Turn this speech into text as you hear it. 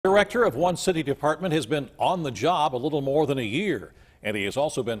Director of one city department has been on the job a little more than a year, and he has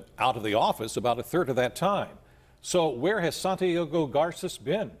also been out of the office about a third of that time. So where has Santiago Garces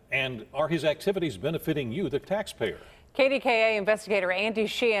been, and are his activities benefiting you, the taxpayer? KDKA investigator Andy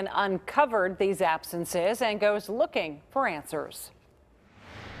Sheehan uncovered these absences and goes looking for answers.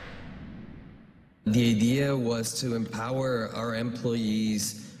 The idea was to empower our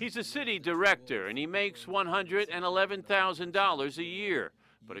employees. He's a city director and he makes $111,000 a year.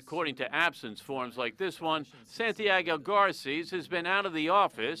 But according to absence forms like this one, Santiago Garces has been out of the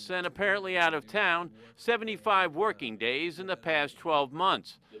office and apparently out of town 75 working days in the past 12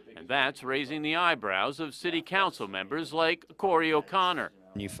 months. And that's raising the eyebrows of city council members like Corey O'Connor.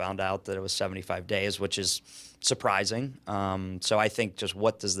 You found out that it was 75 days, which is surprising. So I think just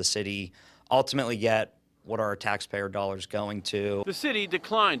what does the city ultimately get? What are our taxpayer dollars going to? The city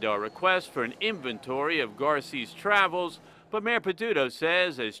declined our request for an inventory of Garces' travels, but Mayor Peduto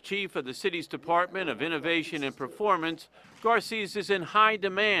says as chief of the city's Department of Innovation and Performance, Garces is in high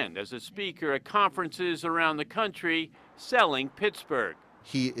demand as a speaker at conferences around the country selling Pittsburgh.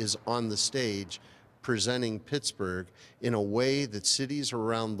 He is on the stage presenting Pittsburgh in a way that cities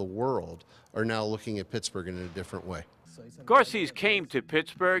around the world are now looking at Pittsburgh in a different way. Garces came to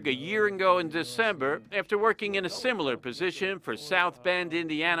Pittsburgh a year ago in December after working in a similar position for South Bend,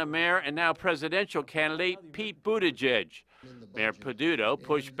 Indiana Mayor and now presidential candidate Pete Buttigieg. Mayor Peduto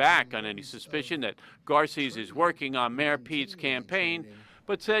pushed back on any suspicion that Garces is working on Mayor Pete's campaign,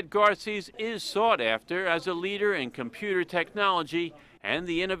 but said Garces is sought after as a leader in computer technology and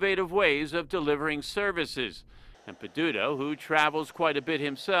the innovative ways of delivering services. And Peduto, who travels quite a bit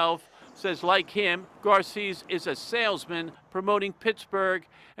himself, says like him, Garces is a salesman promoting Pittsburgh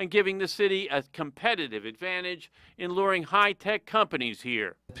and giving the city a competitive advantage in luring high-tech companies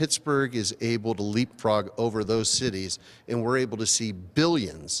here. Pittsburgh is able to leapfrog over those cities, and we're able to see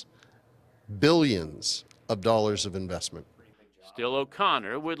billions of dollars of investment. Still,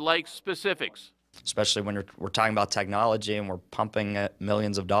 O'Connor would like specifics. Especially when we're talking about technology and we're pumping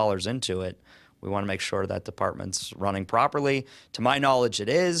millions of dollars into it. We want to make sure that department's running properly. To my knowledge, it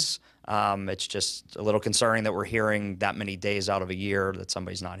is. It's just a little concerning that we're hearing that many days out of a year that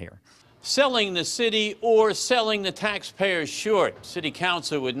somebody's not here. Selling the city or selling the taxpayers short. City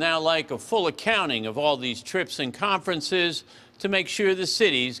Council would now like a full accounting of all these trips and conferences to make sure the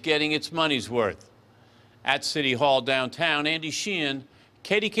city's getting its money's worth. At City Hall downtown, Andy Sheehan,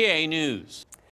 KDKA News.